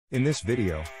In this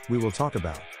video, we will talk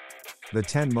about the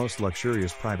 10 most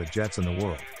luxurious private jets in the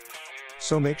world.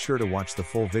 So make sure to watch the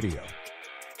full video.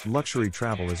 Luxury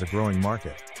travel is a growing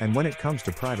market, and when it comes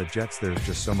to private jets there's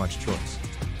just so much choice.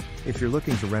 If you're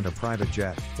looking to rent a private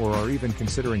jet, or are even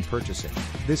considering purchasing,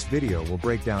 this video will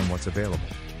break down what's available.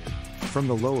 From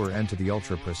the lower end to the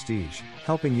ultra prestige,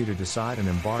 helping you to decide and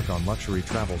embark on luxury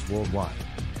travels worldwide.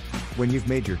 When you've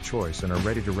made your choice and are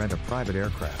ready to rent a private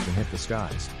aircraft and hit the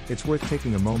skies, it's worth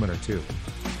taking a moment or two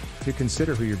to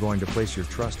consider who you're going to place your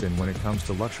trust in when it comes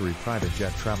to luxury private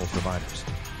jet travel providers.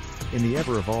 In the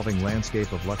ever-evolving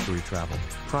landscape of luxury travel,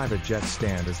 private jets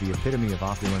stand as the epitome of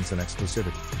opulence and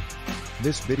exclusivity.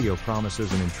 This video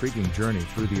promises an intriguing journey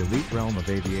through the elite realm of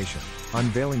aviation,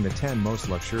 unveiling the 10 most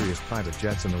luxurious private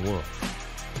jets in the world.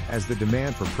 As the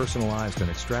demand for personalized and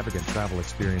extravagant travel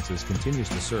experiences continues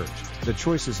to surge, the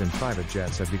choices in private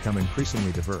jets have become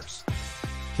increasingly diverse,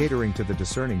 catering to the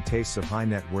discerning tastes of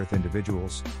high-net-worth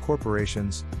individuals,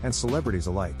 corporations, and celebrities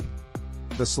alike.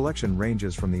 The selection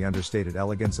ranges from the understated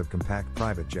elegance of compact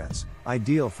private jets,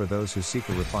 ideal for those who seek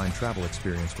a refined travel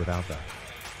experience without the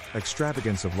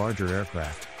extravagance of larger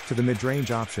aircraft, to the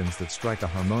mid-range options that strike a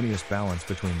harmonious balance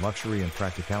between luxury and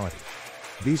practicality.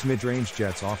 These mid-range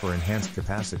jets offer enhanced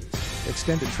capacities,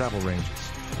 extended travel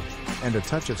ranges, and a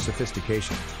touch of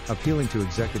sophistication, appealing to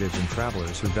executives and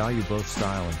travelers who value both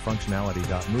style and functionality.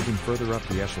 Moving further up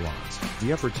the echelons,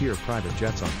 the upper-tier private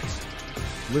jets on this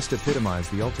list epitomize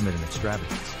the ultimate in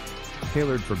extravagance.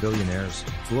 Tailored for billionaires,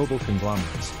 global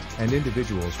conglomerates, and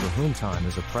individuals for whom time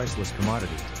is a priceless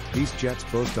commodity, these jets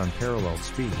boast unparalleled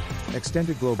speed,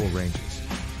 extended global ranges,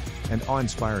 and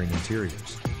awe-inspiring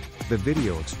interiors. The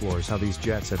video explores how these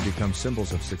jets have become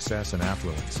symbols of success and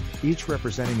affluence, each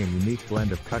representing a unique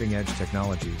blend of cutting-edge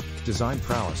technology, design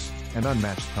prowess, and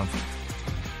unmatched comfort.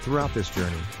 Throughout this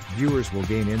journey, viewers will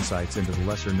gain insights into the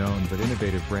lesser-known but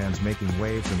innovative brands making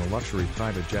waves in the luxury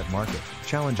private jet market,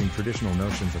 challenging traditional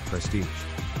notions of prestige.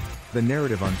 The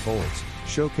narrative unfolds,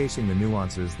 showcasing the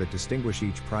nuances that distinguish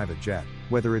each private jet,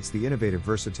 whether it's the innovative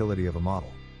versatility of a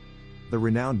model, the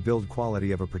renowned build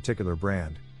quality of a particular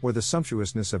brand, or the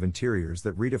sumptuousness of interiors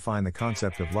that redefine the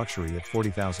concept of luxury at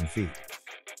 40,000 feet.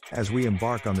 As we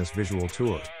embark on this visual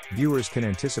tour, viewers can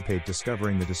anticipate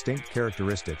discovering the distinct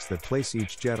characteristics that place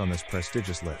each jet on this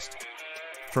prestigious list.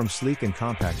 From sleek and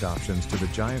compact options to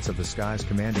the giants of the skies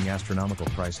commanding astronomical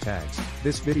price tags,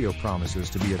 this video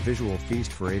promises to be a visual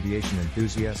feast for aviation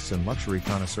enthusiasts and luxury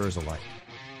connoisseurs alike,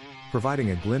 providing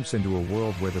a glimpse into a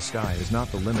world where the sky is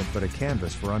not the limit but a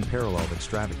canvas for unparalleled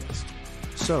extravagance.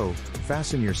 So,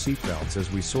 fasten your seatbelts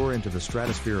as we soar into the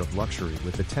stratosphere of luxury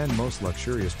with the 10 most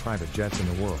luxurious private jets in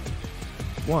the world.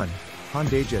 1.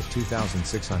 HondaJet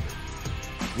 2600.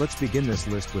 Let's begin this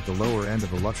list with the lower end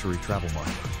of the luxury travel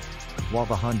market. While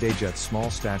the HondaJet's small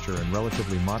stature and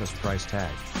relatively modest price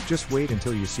tag, just wait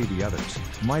until you see the others,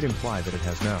 might imply that it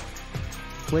has no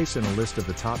place in a list of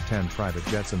the top 10 private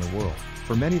jets in the world.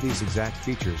 For many, these exact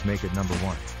features make it number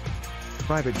 1.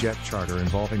 Private jet charter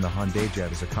involving the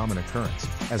HondaJet is a common occurrence,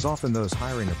 as often those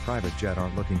hiring a private jet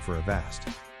aren't looking for a vast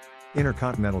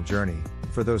intercontinental journey.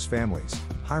 For those families,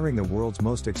 hiring the world's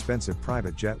most expensive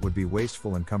private jet would be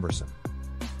wasteful and cumbersome.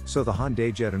 So the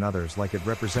HondaJet and others like it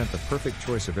represent the perfect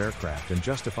choice of aircraft and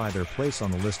justify their place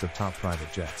on the list of top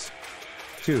private jets.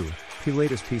 2.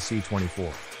 Pilatus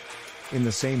PC-24. In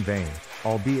the same vein,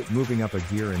 albeit moving up a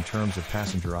gear in terms of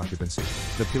passenger occupancy,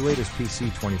 the Pilatus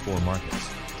PC-24 markets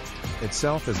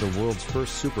itself as the world's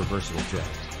first super versatile jet.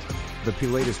 The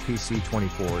Pilatus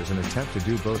PC-24 is an attempt to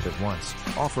do both at once,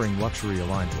 offering luxury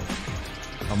aligned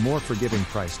with a more forgiving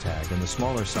price tag and the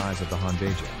smaller size of the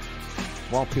HondaJet.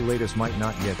 While Pilatus might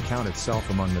not yet count itself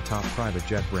among the top private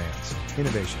jet brands,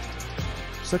 innovation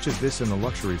such as this in the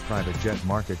luxury private jet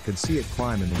market could see it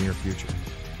climb in the near future.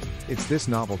 It's this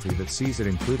novelty that sees it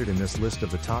included in this list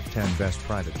of the top 10 best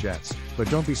private jets, but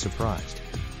don't be surprised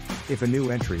if a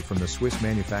new entry from the Swiss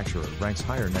manufacturer ranks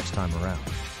higher next time around.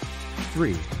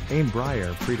 3.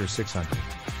 Embraer Praetor 600.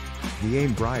 The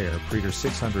Embraer Praetor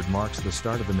 600 marks the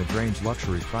start of the mid-range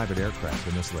luxury private aircraft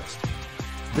in this list.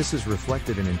 This is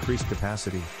reflected in increased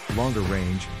capacity, longer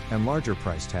range, and larger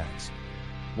price tags.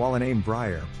 While an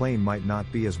Embraer plane might not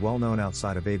be as well known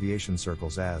outside of aviation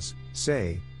circles as,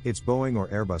 say, its Boeing or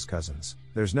Airbus cousins,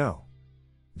 there's no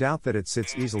doubt that it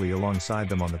sits easily alongside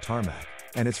them on the tarmac,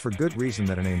 and it's for good reason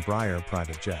that an Embraer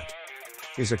private jet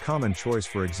is a common choice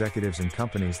for executives and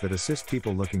companies that assist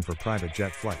people looking for private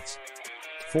jet flights.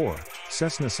 4.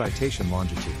 Cessna Citation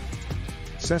Longitude.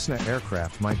 Cessna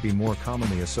aircraft might be more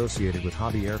commonly associated with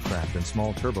hobby aircraft and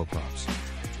small turboprops,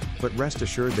 but rest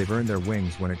assured they've earned their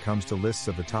wings when it comes to lists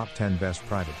of the top 10 best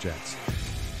private jets.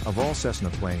 Of all Cessna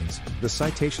planes, the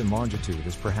Citation Longitude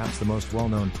is perhaps the most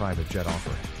well-known private jet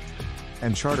offering.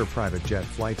 And charter private jet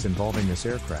flights involving this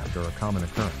aircraft are a common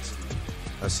occurrence.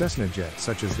 A Cessna jet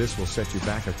such as this will set you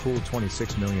back a cool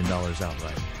 $26 million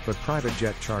outright, but private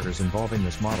jet charters involving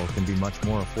this model can be much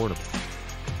more affordable.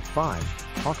 5.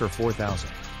 Hawker 4000.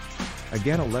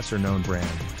 Again, a lesser-known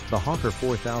brand, the Hawker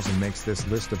 4000 makes this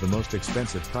list of the most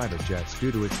expensive private jets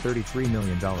due to its $33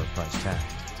 million price tag.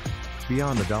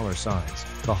 Beyond the dollar signs,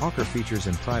 the Hawker features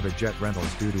in private jet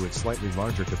rentals due to its slightly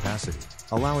larger capacity,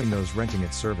 allowing those renting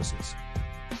its services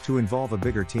to involve a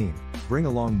bigger team, bring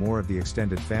along more of the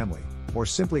extended family, or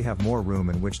simply have more room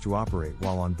in which to operate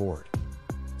while on board.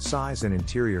 Size and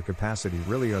interior capacity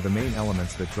really are the main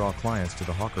elements that draw clients to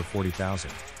the Hawker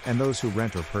 40,000, and those who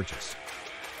rent or purchase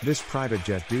this private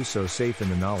jet do so safe in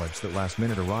the knowledge that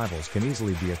last-minute arrivals can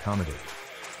easily be accommodated.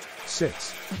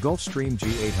 6. Gulfstream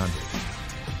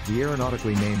G800. The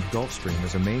aeronautically named Gulfstream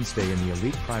is a mainstay in the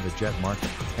elite private jet market,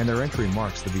 and their entry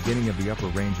marks the beginning of the upper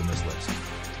range in this list.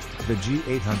 The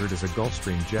G800 is a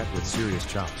Gulfstream jet with serious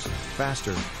chops,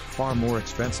 faster, far more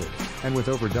expensive, and with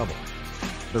over double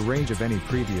the range of any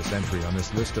previous entry on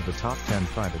this list of the top 10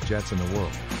 private jets in the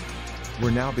world. We're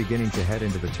now beginning to head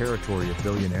into the territory of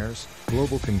billionaires,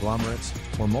 global conglomerates,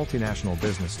 or multinational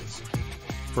businesses,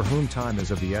 for whom time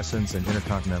is of the essence and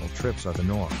intercontinental trips are the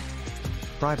norm.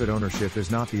 Private ownership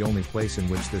is not the only place in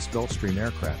which this Gulfstream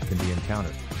aircraft can be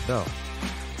encountered, though,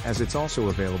 as it's also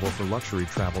available for luxury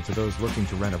travel to those looking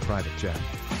to rent a private jet.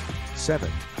 7.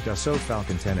 Dassault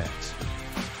Falcon 10X.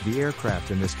 The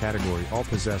aircraft in this category all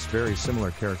possess very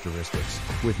similar characteristics,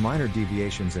 with minor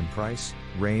deviations in price,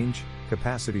 range,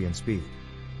 capacity and speed.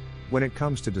 When it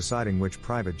comes to deciding which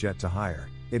private jet to hire,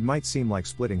 it might seem like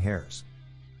splitting hairs.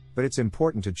 But it's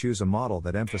important to choose a model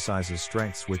that emphasizes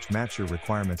strengths which match your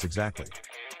requirements exactly.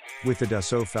 With the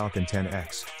Dassault Falcon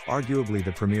 10X, arguably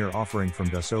the premier offering from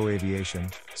Dassault Aviation,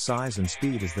 size and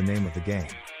speed is the name of the game.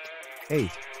 8.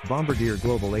 Bombardier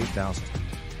Global 8000.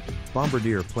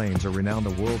 Bombardier planes are renowned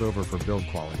the world over for build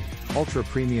quality,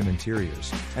 ultra-premium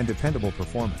interiors, and dependable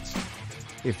performance.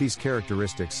 If these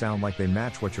characteristics sound like they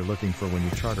match what you're looking for when you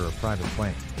charter a private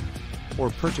plane or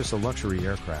purchase a luxury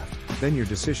aircraft, then your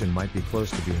decision might be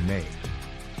close to being made.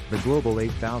 The Global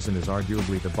 8000 is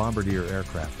arguably the Bombardier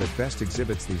aircraft that best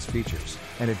exhibits these features,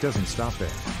 and it doesn't stop there.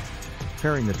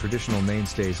 Pairing the traditional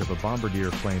mainstays of a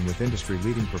Bombardier plane with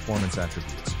industry-leading performance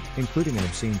attributes, including an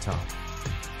obscene top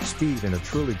speed and a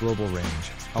truly global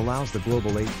range, allows the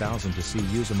Global 8000 to see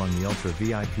use among the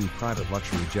ultra-VIP private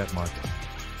luxury jet market.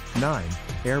 9.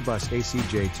 Airbus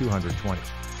ACJ220.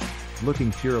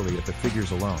 Looking purely at the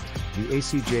figures alone, the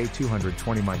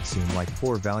ACJ220 might seem like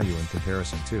poor value in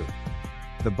comparison to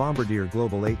the Bombardier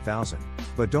Global 8000,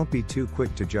 but don't be too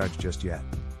quick to judge just yet.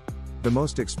 The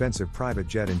most expensive private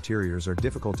jet interiors are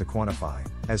difficult to quantify,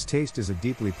 as taste is a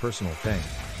deeply personal thing,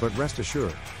 but rest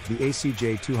assured, the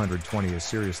ACJ220 is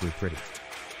seriously pretty.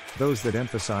 Those that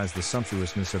emphasize the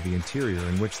sumptuousness of the interior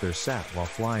in which they're sat while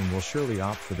flying will surely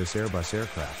opt for this Airbus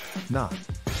aircraft, not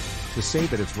to say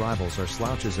that its rivals are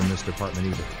slouches in this department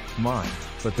either, mind,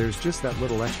 but there's just that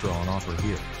little extra on offer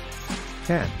here.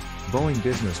 10. Boeing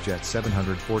Business Jet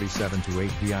 747-8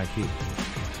 VIP.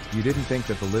 You didn't think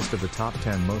that the list of the top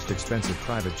 10 most expensive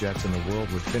private jets in the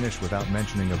world would finish without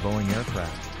mentioning a Boeing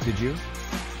aircraft, did you?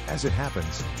 As it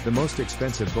happens, the most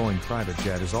expensive Boeing private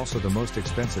jet is also the most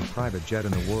expensive private jet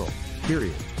in the world,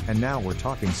 period, and now we're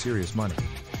talking serious money.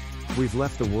 We've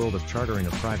left the world of chartering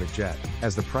a private jet,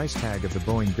 as the price tag of the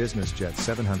Boeing Business Jet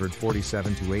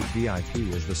 747-8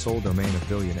 VIP is the sole domain of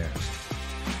billionaires.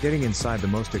 Getting inside the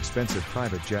most expensive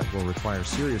private jet will require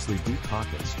seriously deep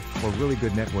pockets, or really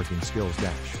good networking skills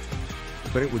dash.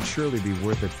 But it would surely be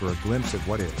worth it for a glimpse at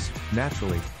what is,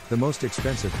 naturally, the most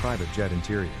expensive private jet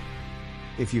interior.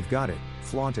 If you've got it,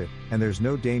 flaunt it, and there's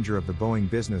no danger of the Boeing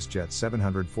Business Jet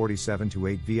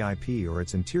 747-8 VIP or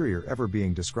its interior ever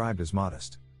being described as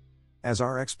modest. As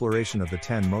our exploration of the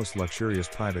 10 most luxurious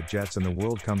private jets in the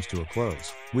world comes to a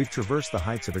close, we've traversed the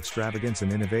heights of extravagance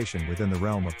and innovation within the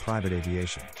realm of private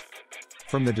aviation.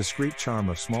 From the discreet charm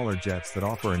of smaller jets that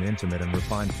offer an intimate and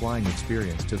refined flying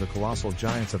experience to the colossal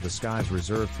giants of the skies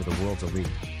reserved for the world's elite.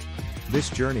 This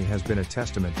journey has been a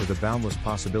testament to the boundless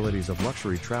possibilities of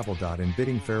luxury travel. In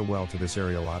bidding farewell to this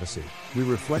aerial odyssey, we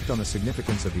reflect on the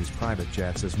significance of these private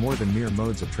jets as more than mere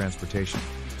modes of transportation.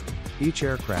 Each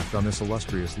aircraft on this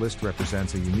illustrious list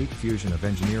represents a unique fusion of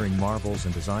engineering marvels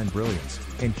and design brilliance,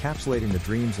 encapsulating the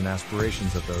dreams and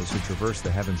aspirations of those who traverse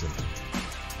the heavens in them.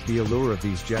 The allure of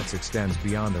these jets extends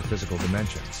beyond their physical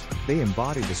dimensions. They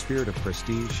embody the spirit of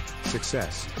prestige,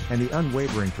 success, and the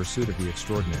unwavering pursuit of the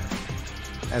extraordinary.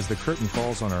 As the curtain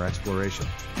falls on our exploration,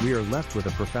 we are left with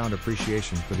a profound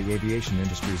appreciation for the aviation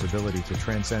industry's ability to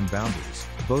transcend boundaries,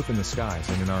 both in the skies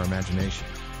and in our imagination.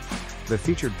 The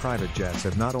featured private jets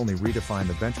have not only redefined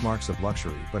the benchmarks of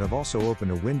luxury but have also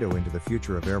opened a window into the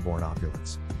future of airborne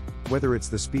opulence. Whether it's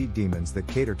the speed demons that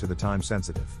cater to the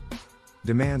time-sensitive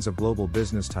demands of global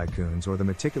business tycoons or the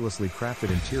meticulously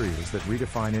crafted interiors that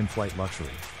redefine in-flight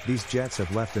luxury, these jets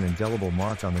have left an indelible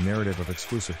mark on the narrative of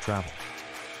exclusive travel.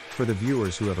 For the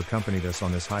viewers who have accompanied us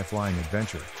on this high-flying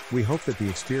adventure, we hope that the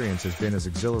experience has been as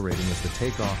exhilarating as the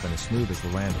takeoff and as smooth as the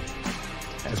landing.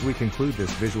 As we conclude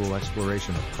this visual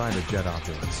exploration of private jet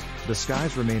opulence, the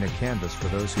skies remain a canvas for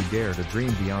those who dare to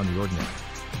dream beyond the ordinary.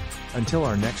 Until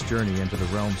our next journey into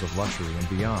the realms of luxury and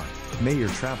beyond, may your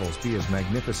travels be as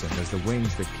magnificent as the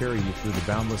wings that carry you through the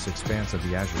boundless expanse of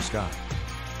the azure sky.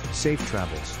 Safe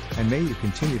travels, and may you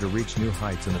continue to reach new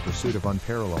heights in the pursuit of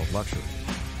unparalleled luxury.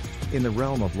 In the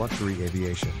realm of luxury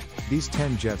aviation, these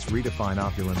 10 jets redefine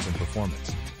opulence and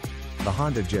performance. The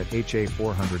Honda Jet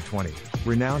HA420,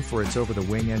 renowned for its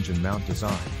over-the-wing engine mount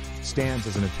design, stands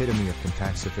as an epitome of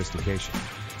compact sophistication.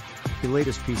 The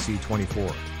latest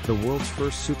PC-24, the world's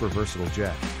first super versatile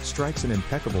jet, strikes an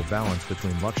impeccable balance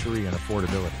between luxury and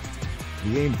affordability.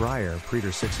 The Embraer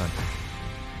Praetor 600,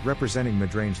 representing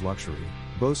mid-range luxury,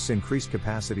 boasts increased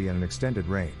capacity and an extended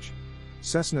range.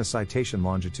 Cessna Citation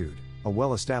Longitude, a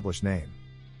well-established name,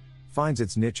 finds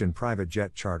its niche in private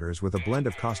jet charters with a blend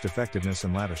of cost-effectiveness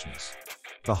and lavishness.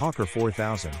 The Hawker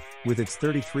 4000, with its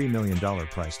 $33 million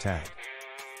price tag,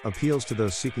 appeals to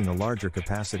those seeking a larger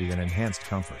capacity and enhanced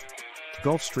comfort.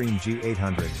 Gulfstream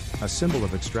G800, a symbol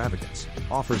of extravagance,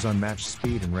 offers unmatched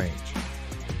speed and range.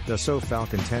 Dassault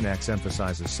Falcon 10X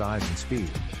emphasizes size and speed,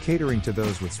 catering to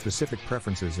those with specific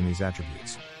preferences in these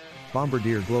attributes.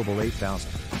 Bombardier Global 8000,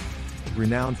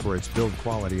 renowned for its build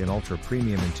quality and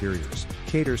ultra-premium interiors,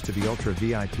 caters to the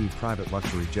ultra-VIP private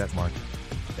luxury jet market.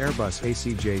 Airbus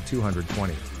ACJ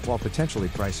 220, while potentially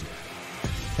pricier,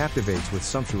 captivates with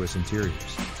sumptuous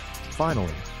interiors.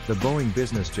 Finally, the Boeing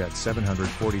Business Jet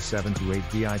 747-8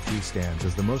 VIP stands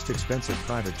as the most expensive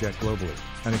private jet globally,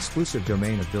 an exclusive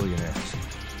domain of billionaires,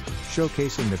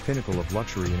 showcasing the pinnacle of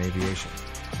luxury in aviation.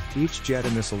 Each jet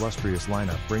in this illustrious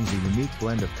lineup brings a unique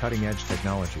blend of cutting-edge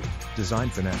technology, design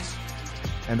finesse,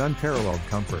 and unparalleled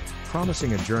comfort,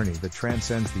 promising a journey that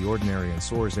transcends the ordinary and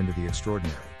soars into the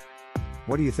extraordinary.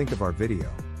 What do you think of our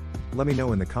video? Let me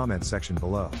know in the comments section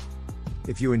below.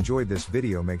 If you enjoyed this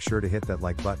video, make sure to hit that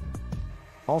like button.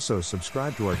 Also,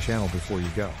 subscribe to our channel before you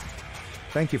go.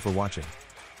 Thank you for watching.